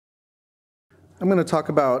I'm going to talk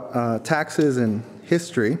about taxes and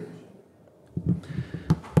history.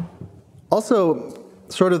 Also,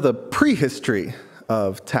 sort of the prehistory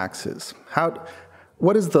of taxes.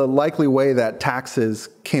 What is the likely way that taxes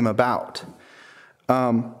came about?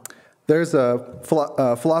 There's a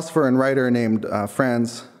philosopher and writer named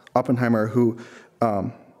Franz Oppenheimer who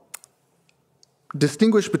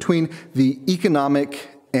distinguished between the economic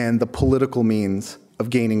and the political means of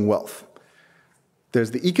gaining wealth. There's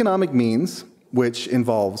the economic means, which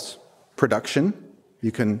involves production.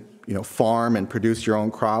 You can, farm and produce your own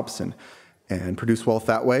crops and produce wealth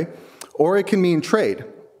that way. Or it can mean trade.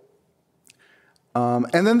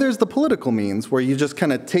 And then there's the political means, where you just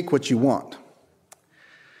kind of take what you want.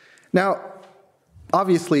 Now,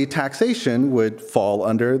 obviously, taxation would fall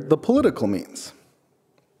under the political means.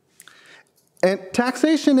 And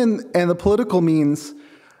taxation and the political means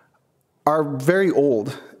are very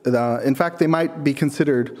old. In fact, they might be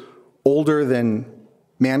considered older than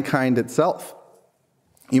mankind itself.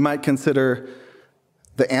 You might consider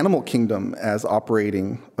the animal kingdom as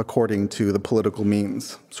operating according to the political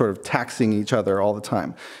means, sort of taxing each other all the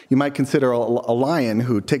time. You might consider a lion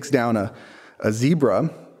who takes down a zebra,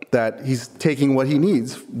 that he's taking what he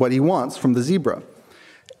needs, what he wants from the zebra.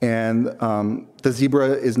 And the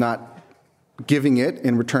zebra is not giving it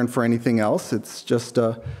in return for anything else. It's just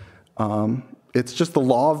the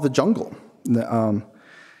law of the jungle.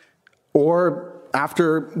 Or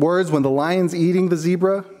afterwards, when the lion's eating the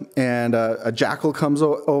zebra and a jackal comes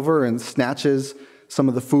over and snatches some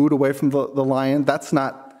of the food away from the lion, that's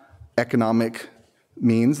not economic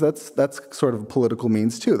means. That's sort of political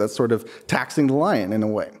means too. That's sort of taxing the lion in a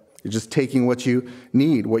way. You're just taking what you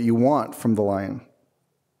need, what you want from the lion.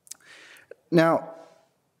 Now,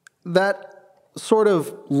 that sort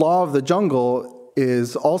of law of the jungle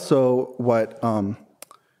is also what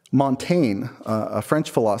Montaigne, a French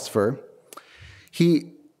philosopher,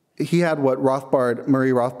 he had what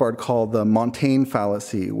Murray Rothbard called the Montaigne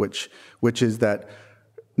fallacy, which is that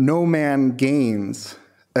no man gains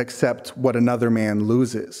except what another man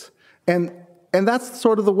loses. And that's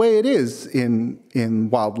sort of the way it is in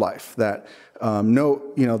wildlife, that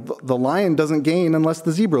the lion doesn't gain unless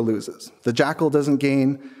the zebra loses. The jackal doesn't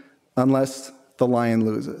gain unless the lion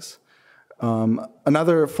loses.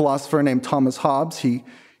 Another philosopher named Thomas Hobbes, he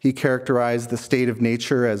characterized the state of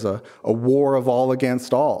nature as a war of all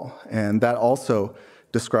against all, and that also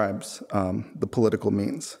describes the political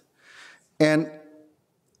means. And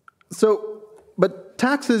so, but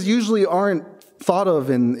taxes usually aren't thought of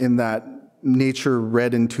in that nature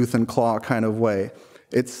red in tooth and claw kind of way.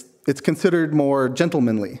 It's considered more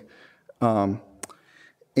gentlemanly. And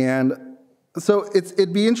so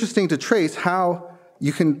it'd be interesting to trace how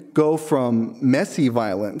you can go from messy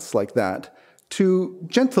violence like that to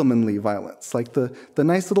gentlemanly violence, like the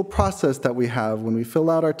nice little process that we have when we fill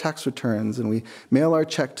out our tax returns and we mail our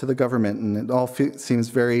check to the government, and it all seems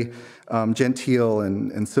very genteel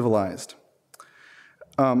and civilized.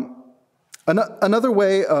 Another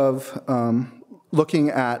way of looking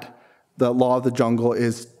at the law of the jungle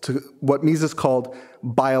is to what Mises called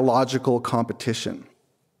biological competition.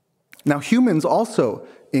 Now, humans also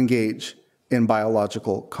engage in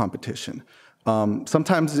biological competition,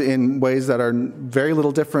 sometimes in ways that are very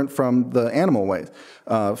little different from the animal ways.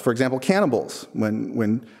 For example, cannibals.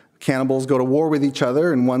 When cannibals go to war with each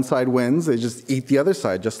other and one side wins, they just eat the other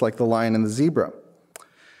side, just like the lion and the zebra.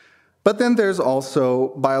 But then there's also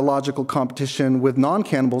biological competition with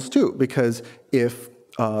non-cannibals too, because if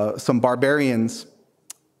some barbarians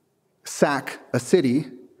sack a city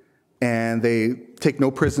and they take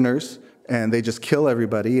no prisoners and they just kill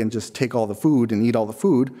everybody and just take all the food and eat all the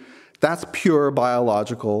food, that's pure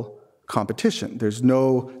biological competition. There's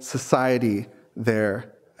no society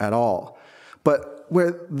there at all. But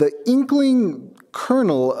where the inkling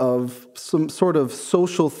kernel of some sort of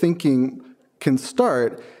social thinking can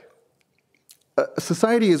start,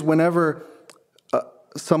 society is whenever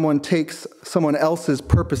someone takes someone else's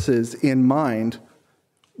purposes in mind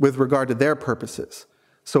with regard to their purposes.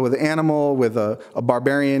 So with an animal, with a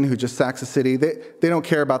barbarian who just sacks a city, they don't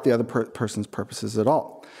care about the other person's purposes at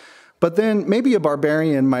all. But then maybe a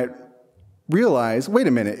barbarian might realize, wait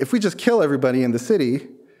a minute, if we just kill everybody in the city,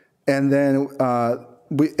 and then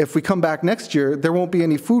if we come back next year, there won't be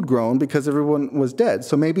any food grown because everyone was dead.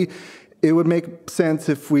 So maybe it would make sense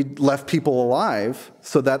if we left people alive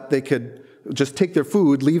so that they could just take their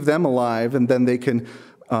food, leave them alive, and then they can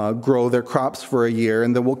grow their crops for a year,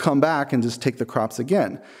 and then we'll come back and just take the crops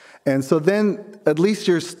again. And so then at least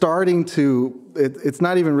you're starting to, it's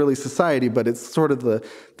not even really society, but it's sort of the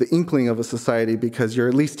inkling of a society, because you're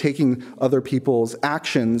at least taking other people's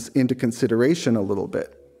actions into consideration a little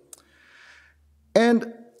bit.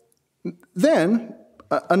 And then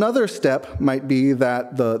another step might be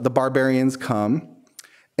that the barbarians come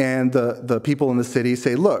and the people in the city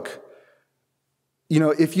say, look,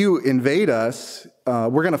 if you invade us,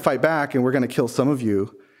 we're going to fight back and we're going to kill some of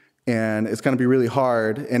you, and it's going to be really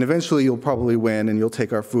hard, and eventually you'll probably win and you'll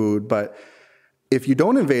take our food, but if you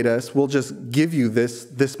don't invade us, we'll just give you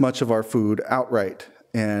this much of our food outright,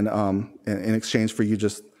 and in exchange for you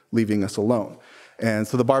just leaving us alone. And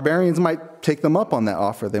so the barbarians might take them up on that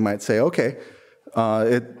offer. They might say, okay,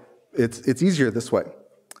 it's easier this way.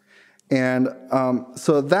 And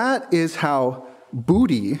so that is how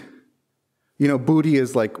booty, booty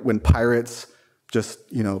is like when pirates just,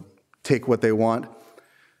 take what they want,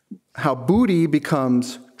 how booty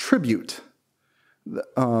becomes tribute.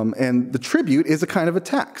 And the tribute is a kind of a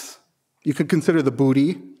tax. You could consider the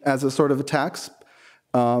booty as a sort of a tax,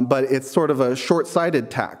 but it's sort of a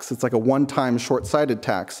short-sighted tax. It's like a one-time short-sighted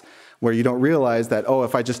tax where you don't realize that, oh,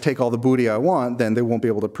 if I just take all the booty I want, then they won't be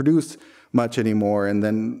able to produce much anymore, and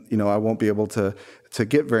then I won't be able to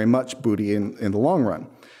get very much booty in the long run.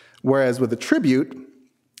 Whereas with a tribute,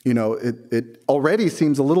 it already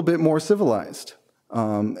seems a little bit more civilized.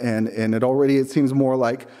 And it seems more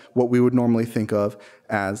like what we would normally think of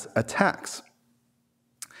as a tax.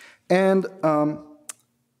 And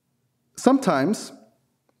sometimes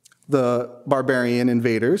the barbarian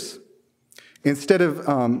invaders, instead of,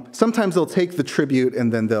 sometimes they'll take the tribute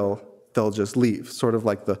and then they'll just leave, sort of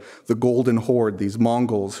like the Golden Horde, these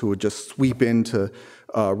Mongols who would just sweep into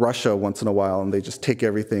Russia once in a while and they just take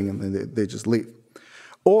everything and then they just leave.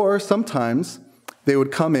 Or sometimes they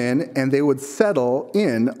would come in and they would settle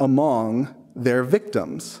in among their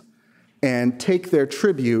victims and take their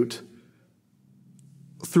tribute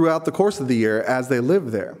throughout the course of the year as they lived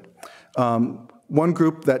there. One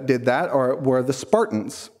group that did that were the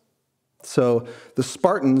Spartans. So the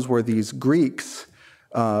Spartans were these Greeks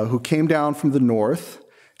who came down from the north,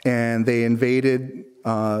 and they invaded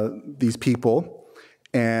these people,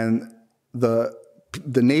 and the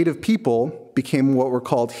native people became what were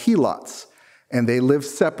called helots. And they lived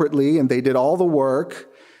separately, and they did all the work,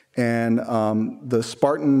 and the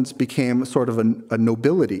Spartans became sort of a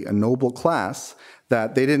nobility, a noble class,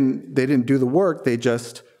 that they didn't do the work, they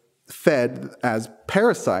just fed as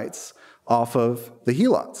parasites off of the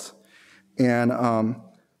helots. And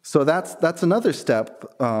so that's another step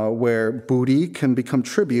where booty can become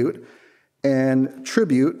tribute, and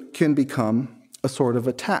tribute can become a sort of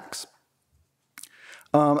a tax.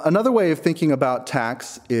 Another way of thinking about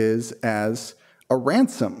tax is as a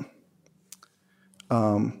ransom.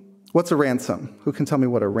 What's a ransom? Who can tell me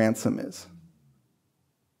what a ransom is?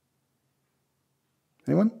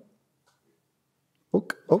 Anyone?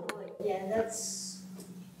 Oak? Yeah, that's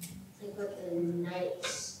like what the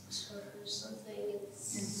knights took or something.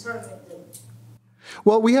 It's sort of like the...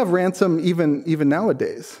 Well, we have ransom even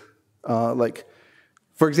nowadays. Like,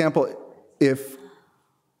 for example, if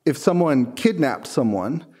someone kidnapped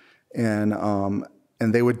someone and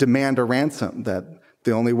they would demand a ransom, that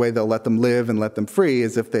the only way they'll let them live and let them free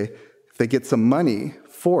is if they get some money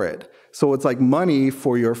for it. So it's like money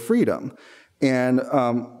for your freedom. And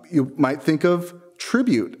you might think of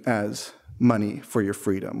tribute as money for your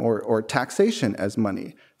freedom, or taxation as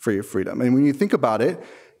money for your freedom. And when you think about it,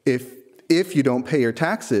 if you don't pay your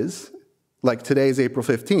taxes, like today's April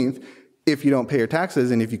 15th, if you don't pay your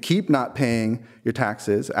taxes and if you keep not paying your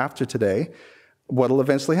taxes after today, what'll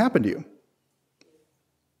eventually happen to you?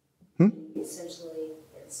 Essentially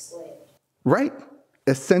enslaved. Right.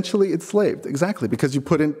 Essentially enslaved, exactly, because you're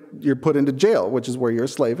put into jail, which is where you're a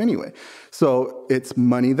slave anyway. So it's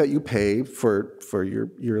money that you pay for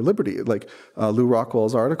your liberty. Like Lou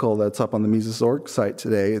Rockwell's article that's up on the Mises.org site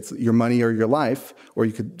today, it's your money or your life, or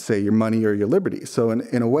you could say your money or your liberty. So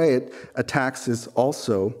in a way, a tax is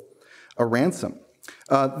also a ransom.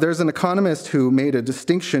 There's an economist who made a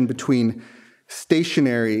distinction between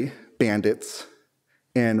stationary bandits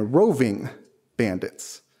and roving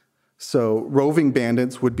bandits. So roving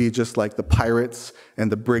bandits would be just like the pirates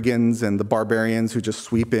and the brigands and the barbarians who just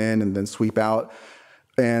sweep in and then sweep out.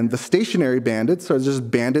 And the stationary bandits are just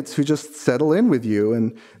bandits who just settle in with you,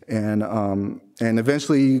 and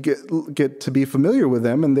eventually you get to be familiar with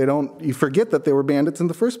them, and you forget that they were bandits in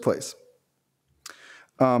the first place.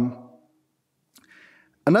 Another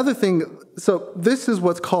thing, so this is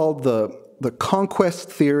what's called the conquest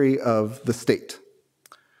theory of the state.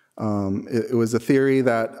 It was a theory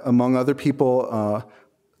that, among other people,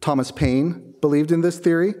 Thomas Paine believed in this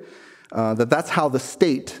theory, that's how the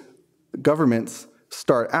state, governments,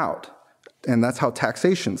 start out, and that's how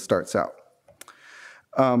taxation starts out.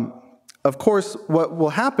 Of course, what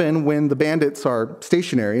will happen when the bandits are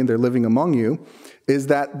stationary and they're living among you is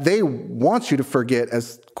that they want you to forget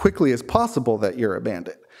as quickly as possible that you're a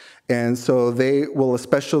bandit. And so they will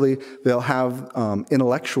they'll have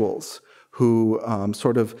intellectuals who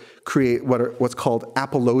sort of create what's called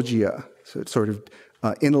apologia, so it's sort of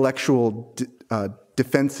intellectual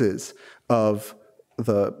defenses of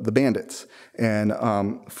the bandits. And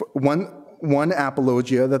one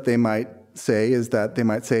apologia that they might say is that they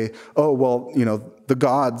might say, oh, well, the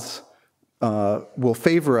gods will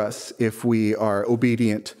favor us if we are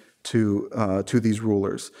obedient to these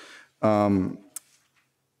rulers.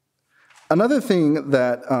 Another thing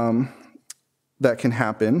that can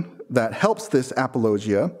happen that helps this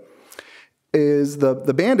apologia is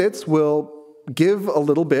the bandits will give a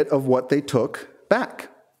little bit of what they took back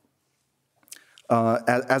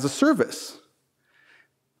as a service.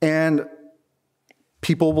 And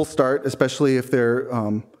people will start, especially if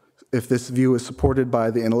this view is supported by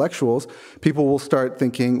the intellectuals, people will start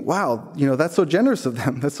thinking, wow, that's so generous of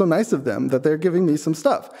them. That's so nice of them that they're giving me some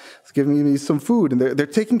stuff. It's giving me some food, and they're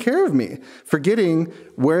taking care of me, forgetting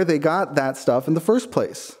where they got that stuff in the first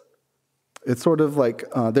place. It's sort of like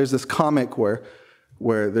there's this comic where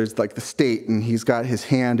there's like the state, and he's got his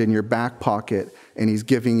hand in your back pocket, and he's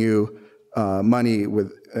giving you money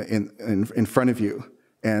in front of you.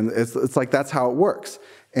 And it's like that's how it works.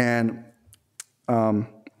 And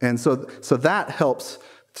so that helps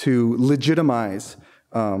to legitimize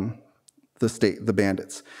the state, the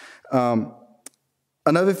bandits.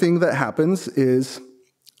 Another thing that happens is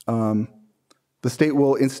the state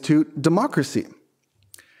will institute democracy.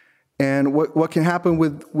 And what can happen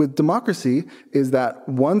with democracy is that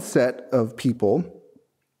one set of people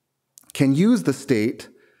can use the state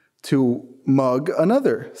to mug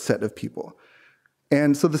another set of people.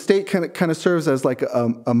 And so the state kind of serves as like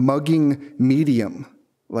a mugging medium,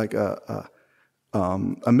 like a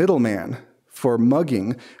middleman for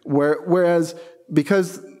mugging. Whereas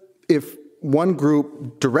because if one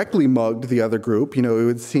group directly mugged the other group, it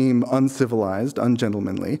would seem uncivilized,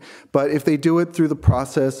 ungentlemanly. But if they do it through the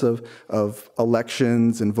process of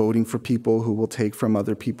elections and voting for people who will take from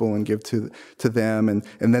other people and give to them, and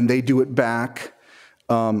then they do it back,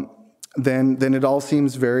 then it all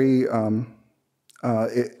seems very.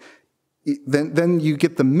 Then you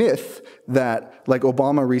get the myth that, like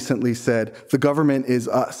Obama recently said, the government is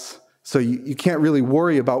us. So you can't really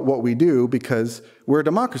worry about what we do because we're a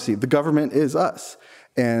democracy. The government is us.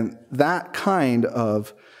 And that kind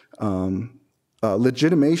of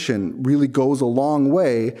legitimation really goes a long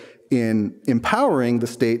way in empowering the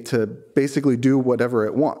state to basically do whatever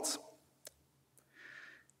it wants.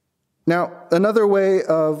 Now, another way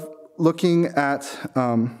of looking at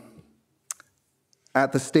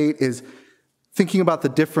the state is thinking about the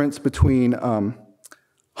difference between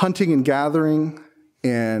hunting and gathering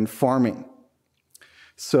and farming.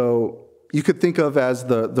 So you could think of as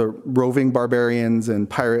the roving barbarians and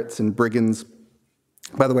pirates and brigands.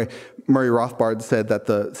 By the way, Murray Rothbard said that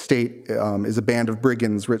the state is a band of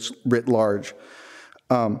brigands writ large.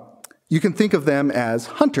 You can think of them as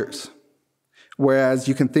hunters, whereas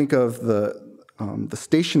you can think of the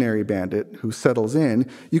stationary bandit who settles in,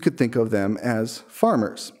 you could think of them as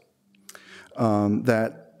farmers.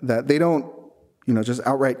 That they don't, just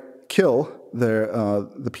outright kill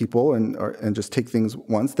the people and just take things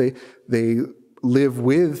once. They live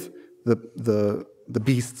with the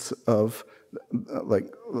beasts of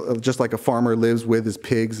just like a farmer lives with his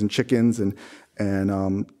pigs and chickens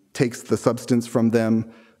and takes the substance from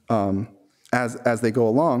them as they go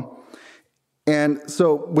along. And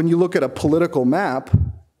so when you look at a political map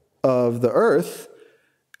of the earth,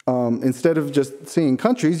 instead of just seeing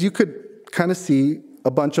countries, you could kind of see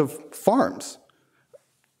a bunch of farms.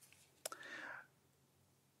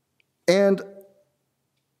 And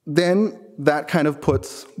then that kind of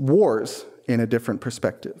puts wars in a different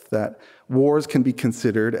perspective, that wars can be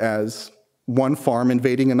considered as one farm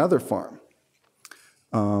invading another farm.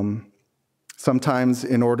 Sometimes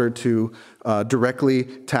in order to directly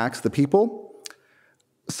tax the people.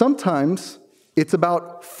 Sometimes it's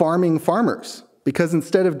about farming farmers, because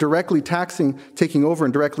instead of directly taking over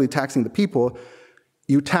and directly taxing the people,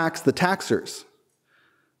 you tax the taxers.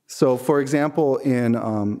 So, for example, in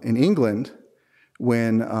England,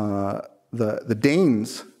 when the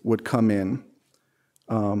Danes would come in,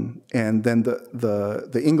 and then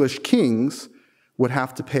the English kings would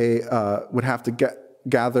have to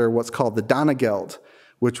gather what's called the Danegeld,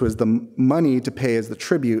 which was the money to pay as the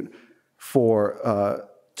tribute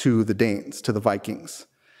to the Danes, to the Vikings.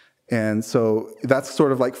 And so that's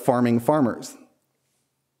sort of like farming farmers,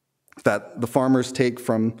 that the farmers take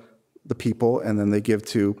from the people and then they give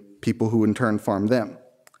to people who in turn farm them.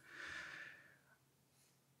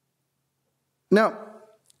 Now,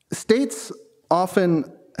 states often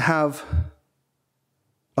have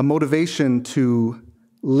a motivation to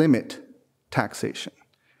limit taxation.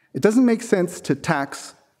 It doesn't make sense to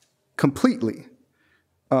tax completely.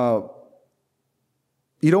 You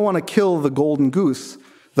don't want to kill the golden goose,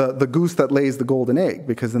 the goose that lays the golden egg,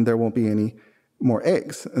 because then there won't be any more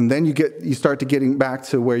eggs. And then you start to getting back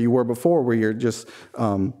to where you were before, where you're just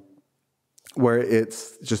where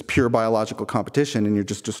it's just pure biological competition, and you're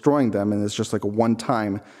just destroying them, and it's just like a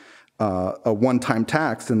one-time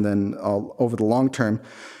tax, and then over the long term,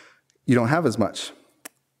 you don't have as much.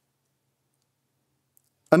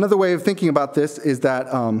 Another way of thinking about this is that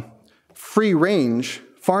free-range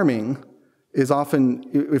farming is often,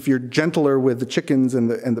 if you're gentler with the chickens and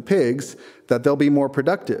the pigs, that they'll be more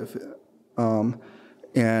productive. So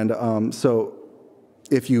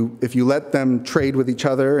if you let them trade with each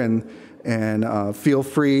other and feel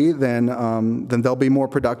free, then they'll be more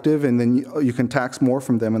productive, and then you can tax more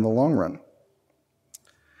from them in the long run.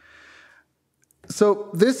 So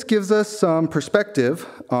this gives us some perspective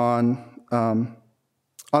on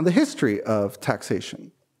the history of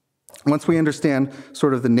taxation, once we understand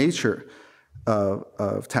sort of the nature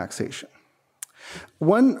of taxation.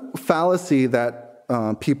 One fallacy that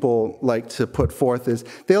people like to put forth is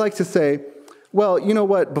they like to say, well, you know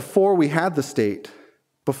what, before we had the state,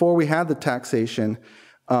 before we had the taxation,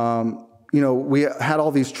 we had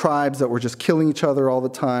all these tribes that were just killing each other all the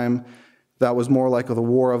time. That was more like the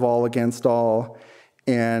war of all against all.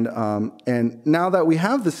 And now that we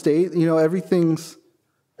have the state,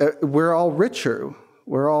 we're all richer.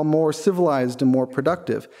 We're all more civilized and more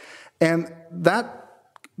productive. And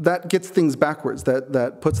that gets things backwards.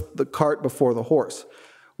 That puts the cart before the horse.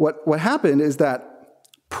 What happened is that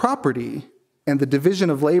property and the division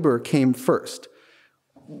of labor came first.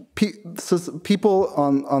 People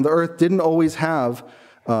on the earth didn't always have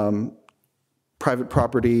private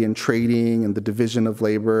property and trading and the division of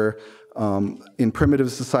labor. In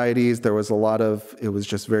primitive societies, there was it was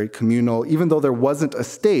just very communal. Even though there wasn't a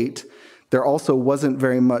state, there also wasn't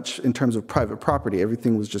very much in terms of private property.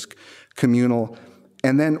 Everything was just communal.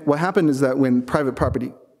 And then what happened is that when private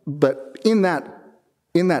property, but in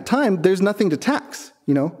that time, there's nothing to tax,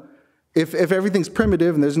 If everything's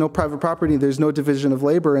primitive and there's no private property, there's no division of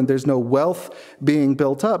labor, and there's no wealth being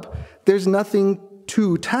built up, there's nothing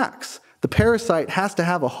to tax. The parasite has to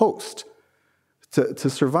have a host to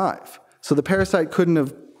survive. So the parasite couldn't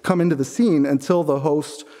have come into the scene until the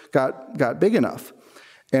host got big enough.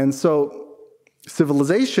 And so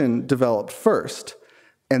civilization developed first,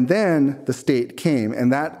 and then the state came,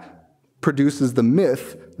 and that produces the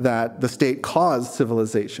myth that the state caused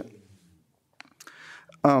civilization.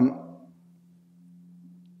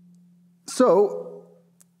 So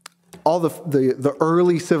all the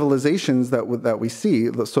early civilizations that we see,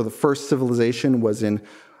 so the first civilization was in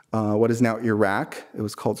what is now Iraq. It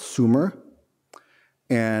was called Sumer.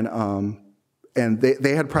 And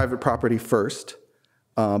they had private property first,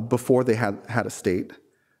 before they had a state.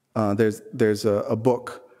 There's a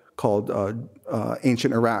book called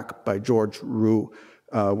Ancient Iraq by George Roux,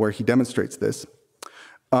 where he demonstrates this.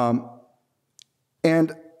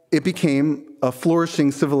 And it became a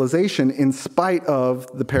flourishing civilization in spite of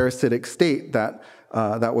the parasitic state that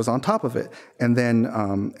was on top of it. And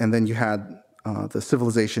then you had the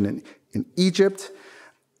civilization in Egypt.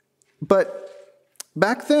 But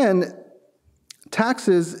back then,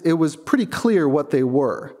 taxes, it was pretty clear what they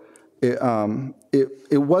were.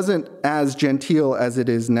 It wasn't as genteel as it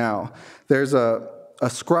is now. There's a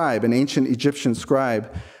scribe, an ancient Egyptian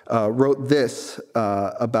scribe, wrote this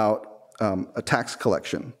about a tax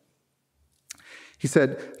collection. He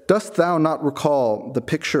said, "Dost thou not recall the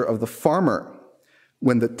picture of the farmer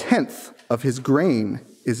when the 10th of his grain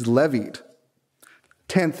is levied?"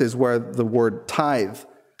 10th is where the word tithe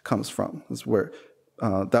comes from. Is where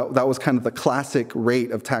that was kind of the classic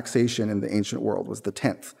rate of taxation in the ancient world, was the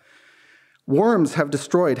 10th. "Worms have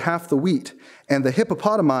destroyed half the wheat, and the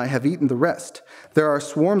hippopotami have eaten the rest. There are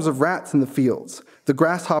swarms of rats in the fields. The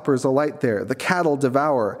grasshoppers alight there, the cattle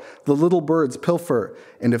devour, the little birds pilfer,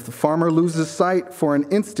 and if the farmer loses sight for an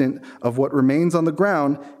instant of what remains on the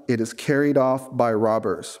ground, it is carried off by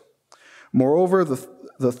robbers. Moreover,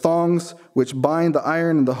 the thongs which bind the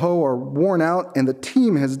iron and the hoe are worn out, and the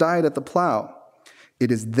team has died at the plow.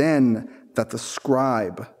 It is then that the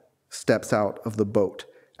scribe steps out of the boat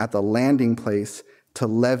at the landing place to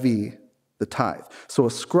levy the tithe." So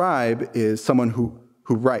a scribe is someone who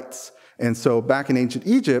writes. And so back in ancient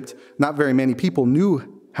Egypt, not very many people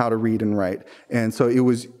knew how to read and write. And so it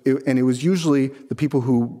was usually the people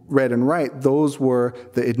who read and write, those were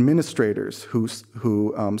the administrators who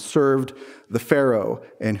served the pharaoh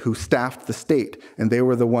and who staffed the state. And they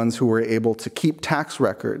were the ones who were able to keep tax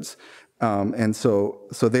records. And so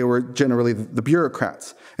they were generally the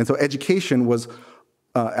bureaucrats. And so education was,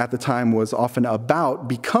 at the time, was often about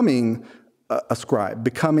becoming a scribe,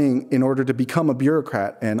 in order to become a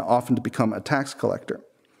bureaucrat and often to become a tax collector.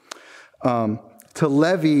 To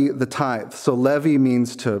levy the tithe. So levy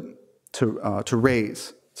means to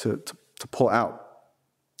raise, to pull out.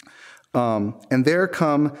 And there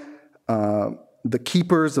come the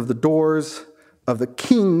keepers of the doors of the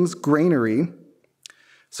king's granary.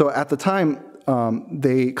 So at the time,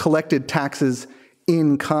 they collected taxes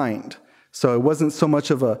in kind. So it wasn't so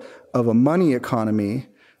much of a money economy.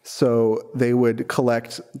 So they would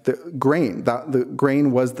collect the grain. The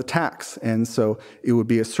grain was the tax, and so it would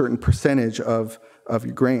be a certain percentage of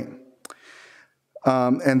your grain.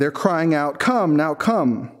 And they're crying out, "Come, now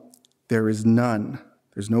come." There is none.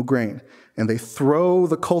 There's no grain. And they throw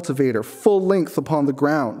the cultivator full length upon the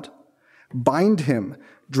ground, bind him,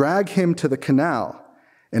 drag him to the canal,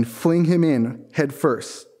 and fling him in head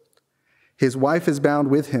first. His wife is bound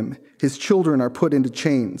with him. His children are put into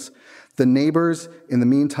chains. The neighbors, in the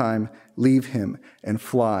meantime, leave him and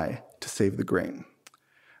fly to save the grain.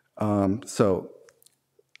 So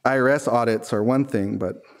IRS audits are one thing,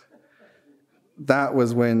 but that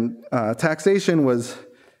was when taxation was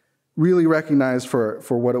really recognized for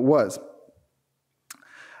what it was.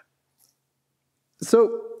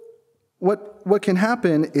 So what can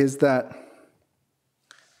happen is that,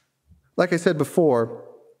 like I said before,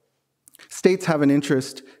 states have an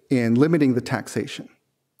interest in limiting the taxation.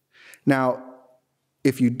 Now,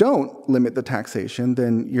 if you don't limit the taxation,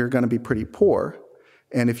 then you're going to be pretty poor.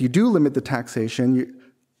 And if you do limit the taxation,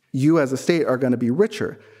 you as a state are going to be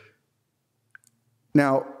richer.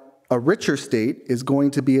 Now, a richer state is going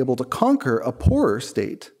to be able to conquer a poorer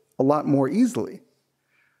state a lot more easily.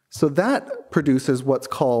 So that produces what's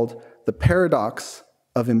called the paradox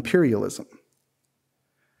of imperialism.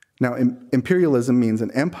 Now, imperialism means an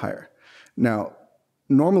empire. Now,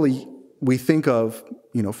 normally we think of,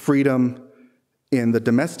 freedom in the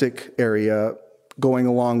domestic area going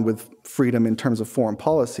along with freedom in terms of foreign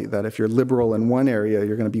policy, that if you're liberal in one area,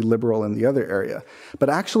 you're going to be liberal in the other area. But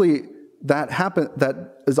actually, that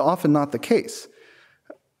is often not the case,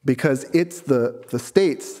 because it's the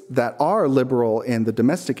states that are liberal in the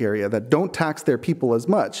domestic area, that don't tax their people as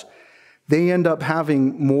much, they end up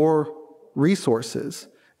having more resources,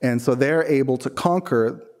 and so they're able to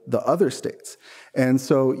conquer the other states. And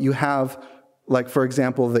so you have, like, for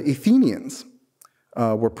example, the Athenians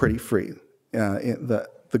were pretty free. The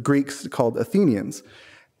Greeks called Athenians.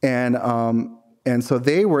 And so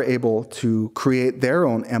they were able to create their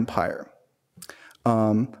own empire.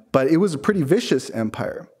 But it was a pretty vicious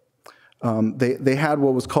empire. They had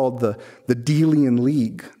what was called the Delian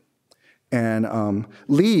League. And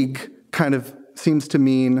league kind of seems to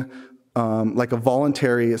mean like a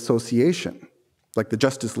voluntary association, like the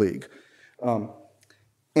Justice League.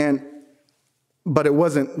 But it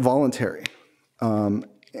wasn't voluntary.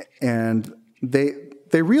 And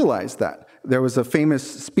they realized that. There was a famous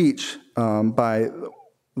speech by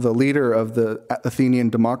the leader of the Athenian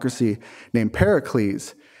democracy named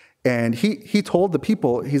Pericles, and he told the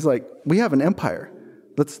people, he's like, we have an empire.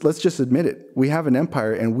 Let's just admit it. We have an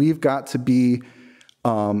empire, and we've got to be,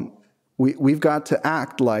 we've got to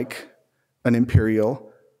act like an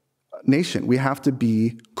imperial nation. We have to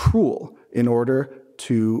be cruel in order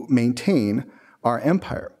to maintain our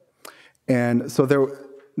empire. And so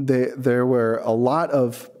there were a lot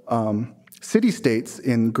of city-states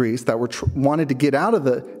in Greece that wanted to get out of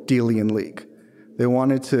the Delian League. They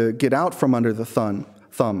wanted to get out from under the thumb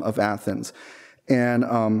of Athens. And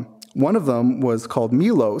one of them was called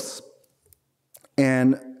Milos,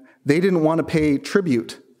 and they didn't want to pay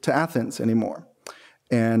tribute to Athens anymore.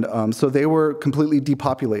 And so they were completely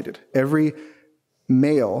depopulated. Every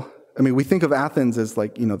male, I mean, we think of Athens as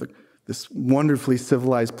like, this wonderfully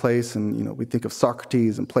civilized place, and we think of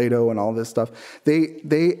Socrates and Plato and all this stuff.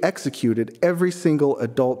 They executed every single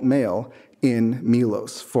adult male in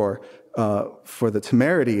Milos for the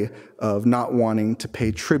temerity of not wanting to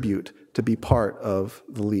pay tribute to be part of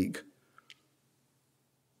the league.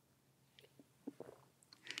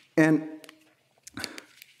 And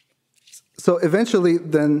so eventually,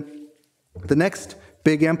 then the next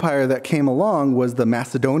big empire that came along was the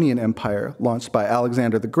Macedonian Empire, launched by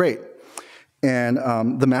Alexander the Great. And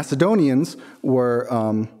the Macedonians were,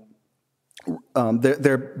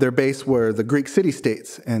 their base were the Greek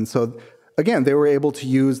city-states. And so, again, they were able to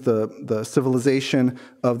use the civilization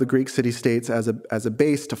of the Greek city-states as a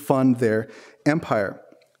base to fund their empire.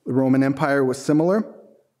 The Roman Empire was similar,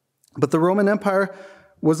 but the Roman Empire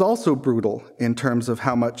was also brutal in terms of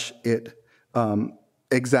how much it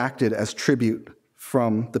exacted as tribute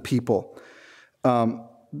from the people.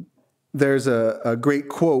 There's a great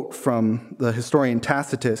quote from the historian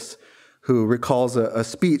Tacitus, who recalls a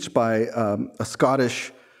speech by a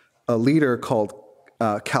Scottish leader called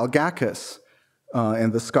Calgacus,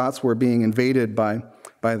 and the Scots were being invaded by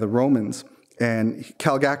the Romans. And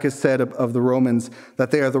Calgacus said of the Romans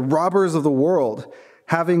that they are the robbers of the world,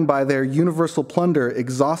 having by their universal plunder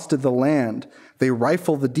exhausted the land. They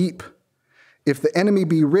rifle the deep. If the enemy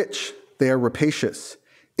be rich, they are rapacious.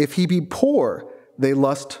 If he be poor, they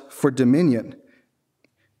lust for dominion.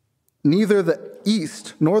 Neither the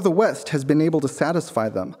east nor the west has been able to satisfy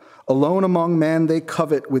them. Alone among men they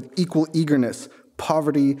covet with equal eagerness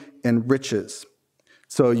poverty and riches.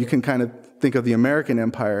 So you can kind of think of the American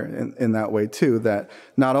empire in that way too, that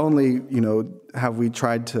not only, have we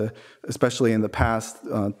tried to, especially in the past,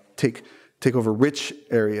 take over rich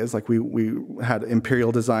areas, like we had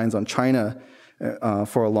imperial designs on China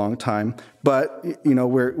for a long time, but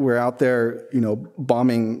we're out there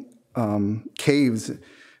bombing caves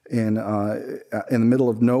in the middle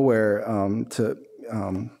of nowhere to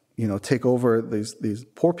take over these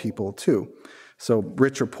poor people too. So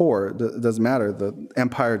rich or poor, it doesn't matter. The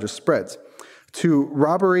empire just spreads. To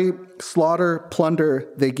robbery, slaughter,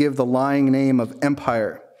 plunder, they give the lying name of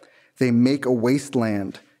empire. They make a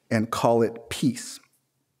wasteland and call it peace.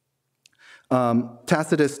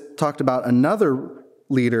 Tacitus talked about another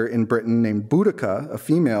leader in Britain named Boudica, a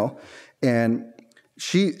female, and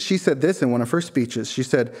she said this in one of her speeches. She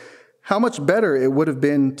said, "How much better it would have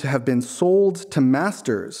been to have been sold to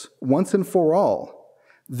masters once and for all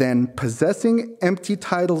than possessing empty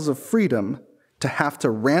titles of freedom to have to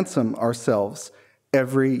ransom ourselves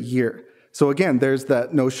every year." So again, there's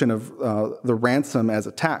that notion of the ransom as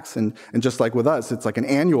a tax. And just like with us, it's like an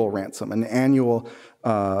annual ransom, an annual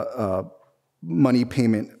money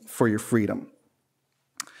payment for your freedom.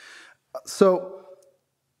 So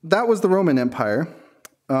that was the Roman Empire.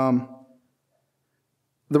 The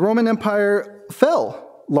Roman Empire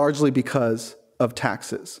fell largely because of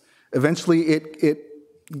taxes. Eventually, it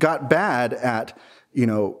got bad at,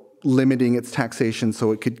 limiting its taxation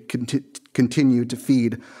so it could continue to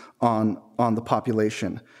feed on the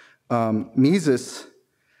population. Mises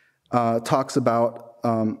talks about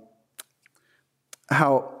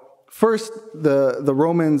how first the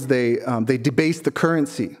Romans, they debased the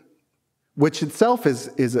currency, which itself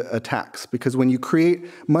is a tax, because when you create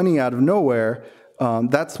money out of nowhere,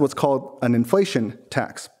 that's what's called an inflation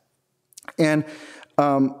tax. And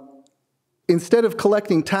instead of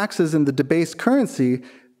collecting taxes in the debased currency,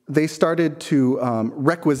 they started to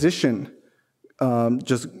requisition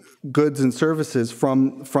just goods and services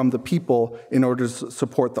from the people in order to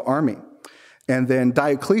support the army. And then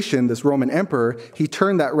Diocletian, this Roman emperor, he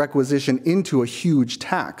turned that requisition into a huge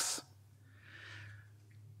tax.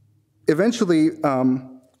 Eventually,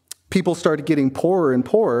 people started getting poorer and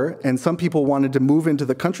poorer, and some people wanted to move into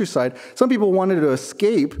the countryside. Some people wanted to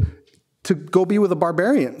escape to go be with the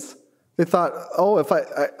barbarians. They thought, oh, if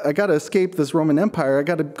I got to escape this Roman Empire, I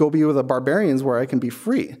got to go be with the barbarians where I can be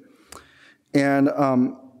free. And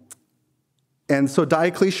so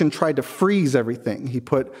Diocletian tried to freeze everything. He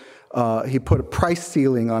put a price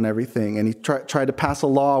ceiling on everything, and he tried to pass a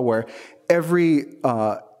law where every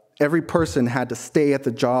person had to stay at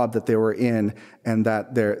the job that they were in, and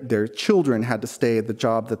that their children had to stay at the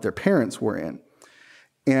job that their parents were in.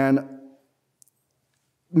 And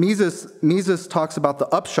Mises talks about the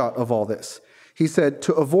upshot of all this. He said,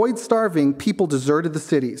 to avoid starving, people deserted the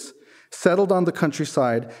cities, settled on the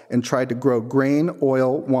countryside, and tried to grow grain,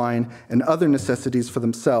 oil, wine, and other necessities for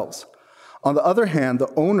themselves. On the other hand,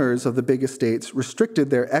 the owners of the big estates restricted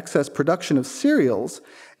their excess production of cereals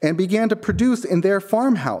and began to produce in their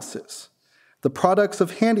farmhouses the products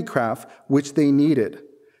of handicraft which they needed.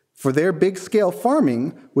 For their big-scale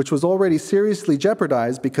farming, which was already seriously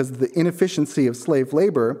jeopardized because of the inefficiency of slave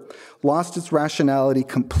labor, lost its rationality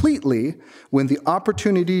completely when the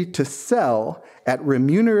opportunity to sell at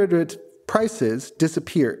remunerative prices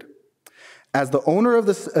disappeared. As the owner of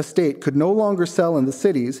the estate could no longer sell in the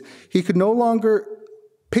cities, he could no longer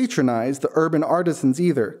patronize the urban artisans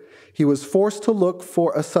either. He was forced to look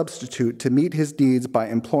for a substitute to meet his needs by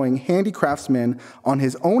employing handicraftsmen on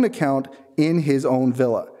his own account in his own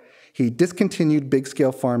villa. He discontinued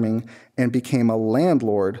big-scale farming and became a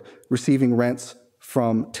landlord, receiving rents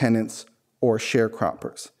from tenants or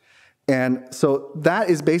sharecroppers. And so that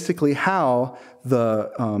is basically how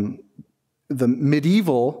the the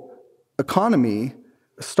medieval economy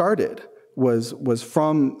started was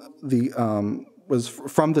from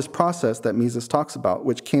this process that Mises talks about,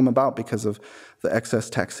 which came about because of the excess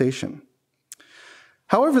taxation.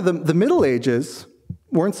 However, the Middle Ages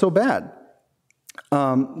weren't so bad.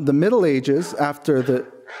 The Middle Ages, after the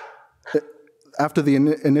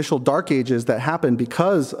initial Dark Ages that happened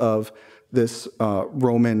because of this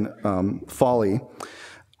Roman folly,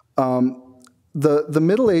 the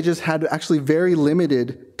Middle Ages had actually very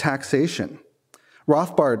limited taxation.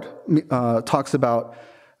 Rothbard talks about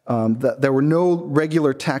that there were no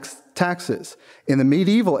regular taxes. In the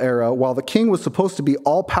medieval era, while the king was supposed to be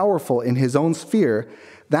all-powerful in his own sphere,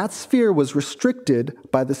 that sphere was restricted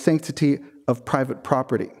by the sanctity of private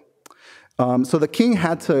property. So the king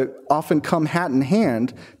had to often come hat in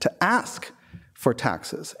hand to ask for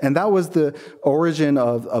taxes. And that was the origin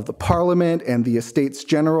of the parliament and the estates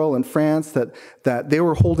general in France, that they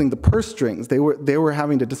were holding the purse strings. They were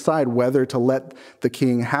having to decide whether to let the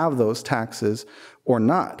king have those taxes or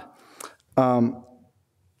not.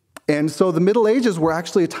 And so the Middle Ages were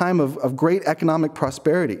actually a time of great economic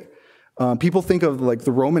prosperity. People think of like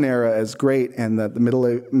the Roman era as great and that the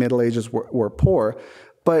Middle Ages were poor,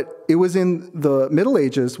 but it was in the Middle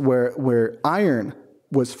Ages where iron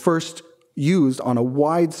was first used on a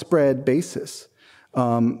widespread basis.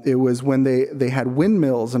 It was when they had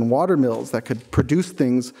windmills and water mills that could produce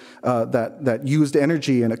things that used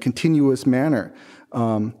energy in a continuous manner.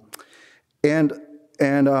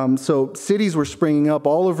 So cities were springing up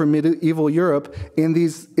all over medieval Europe in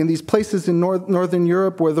these places in northern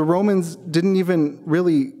Europe where the Romans didn't even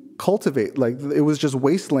really cultivate. Like, it was just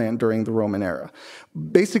wasteland during the Roman era.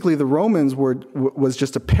 Basically, the Romans was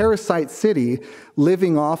just a parasite city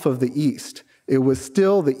living off of the East. It was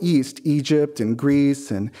still the East, Egypt and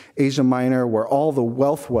Greece and Asia Minor, where all the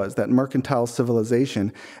wealth was, that mercantile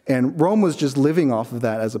civilization. And Rome was just living off of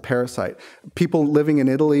that as a parasite. People living in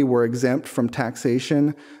Italy were exempt from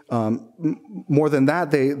taxation. More than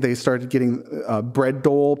that, they started getting bread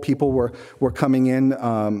dole. People were coming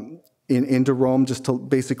into Rome just to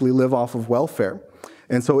basically live off of welfare.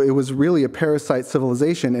 And so it was really a parasite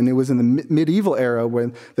civilization, and it was in the medieval era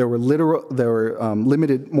when there were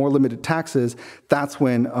more limited taxes. That's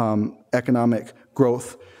when economic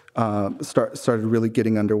growth started really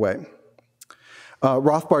getting underway.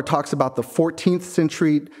 Rothbard talks about the 14th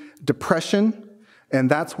century depression,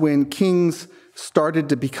 and that's when kings started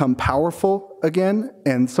to become powerful again,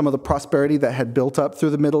 and some of the prosperity that had built up through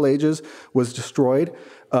the Middle Ages was destroyed.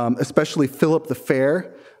 Especially Philip the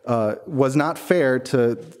Fair was not fair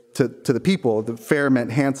to the people. The fair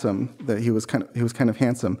meant handsome, that he was kind of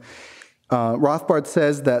handsome. Rothbard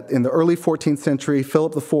says that in the early 14th century,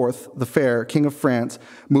 Philip IV, the Fair, king of France,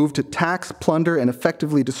 moved to tax, plunder, and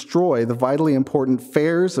effectively destroy the vitally important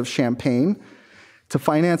fairs of Champagne. To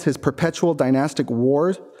finance his perpetual dynastic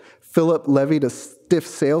wars, Philip levied a stiff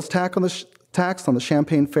sales tax on the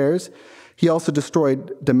Champagne fairs. He also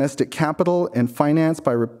destroyed domestic capital and finance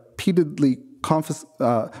by repeated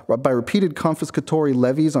confiscatory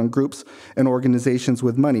levies on groups and organizations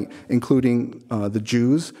with money, including the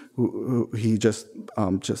Jews, who he just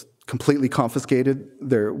completely confiscated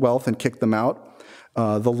their wealth and kicked them out.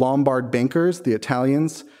 The Lombard bankers, the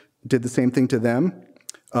Italians, did the same thing to them.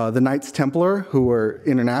 The Knights Templar, who were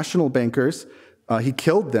international bankers, he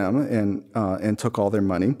killed them and took all their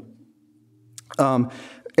money.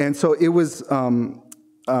 And so it was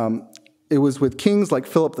with kings like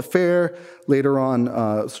Philip the Fair, later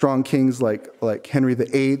on strong kings like Henry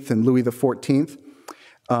VIII and Louis XIV.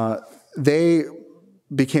 They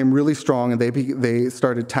became really strong, and they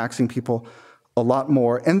started taxing people a lot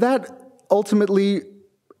more, and that ultimately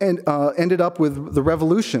ended up with the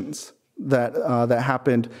revolutions that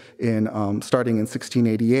happened starting in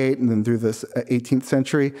 1688 and then through this 18th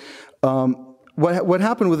century. What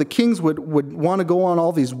happened with the kings would want to go on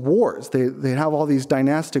all these wars. They'd have all these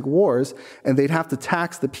dynastic wars, and they'd have to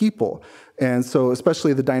tax the people. And so,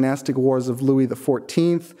 especially the dynastic wars of Louis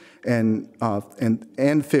XIV and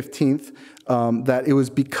 15th, that it was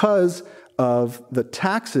because of the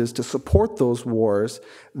taxes to support those wars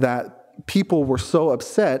that people were so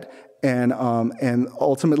upset, and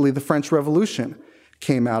ultimately the French Revolution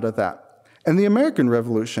came out of that. And the American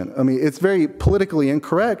Revolution, I mean, it's very politically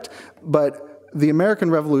incorrect, but the American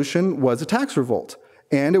Revolution was a tax revolt,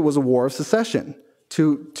 and it was a war of secession.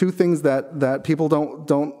 Two things that people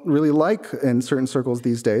don't really like in certain circles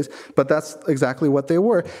these days, but that's exactly what they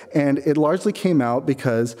were. And it largely came out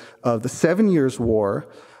because of the 7 Years' War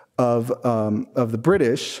of the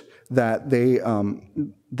British, that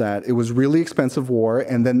that it was really expensive war,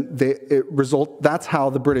 and then that's how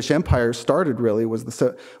the British Empire started, really, was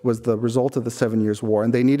the result of the 7 Years' War,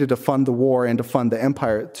 and they needed to fund the war and to fund the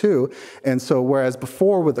empire too. And so whereas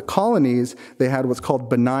before with the colonies, they had what's called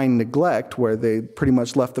benign neglect, where they pretty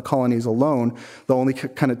much left the colonies alone, the only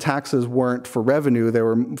kind of taxes weren't for revenue, they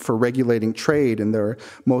were for regulating trade, and they were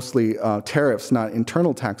mostly tariffs, not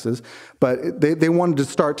internal taxes, but they wanted to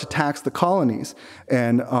start to tax the colonies.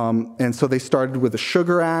 And so they started with the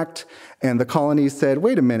Sugar Act, and the colonies said,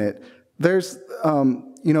 wait a minute, there's,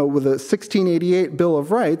 with the 1688 Bill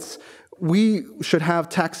of Rights, we should have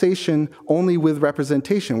taxation only with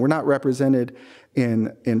representation. We're not represented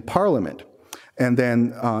in Parliament. And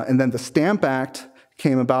then the Stamp Act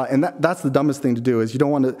came about, and that's the dumbest thing to do, is you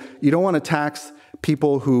don't want to tax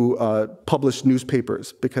people who publish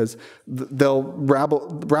newspapers, because they'll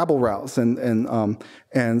rabble rouse,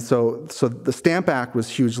 and so the Stamp Act was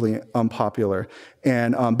hugely unpopular.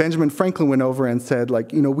 And Benjamin Franklin went over and said,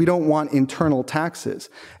 like, we don't want internal taxes.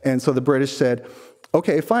 And so the British said,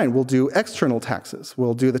 okay, fine, we'll do external taxes.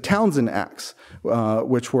 We'll do the Townshend Acts,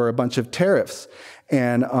 which were a bunch of tariffs.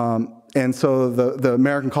 And so the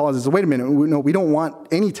American colonies said, wait a minute, we don't want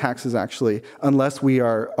any taxes, actually, unless we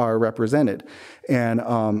are represented.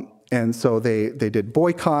 And so they did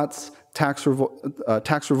boycotts, tax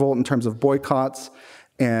revolt in terms of boycotts,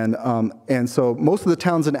 and so most of the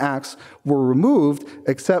Townshend Acts were removed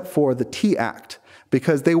except for the Tea Act,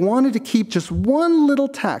 because they wanted to keep just one little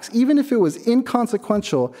tax, even if it was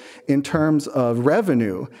inconsequential in terms of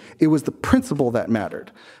revenue. It was the principle that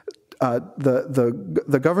mattered.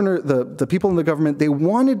 The governor, the people in the government, they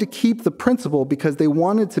wanted to keep the principle because they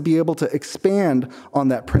wanted to be able to expand on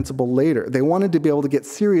that principle later. They wanted to be able to get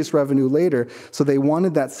serious revenue later, so they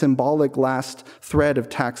wanted that symbolic last thread of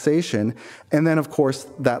taxation. And then, of course,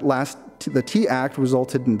 the Tea Act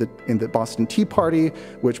resulted in the Boston Tea Party,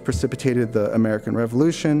 which precipitated the American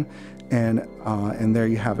Revolution, and there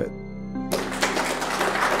you have it.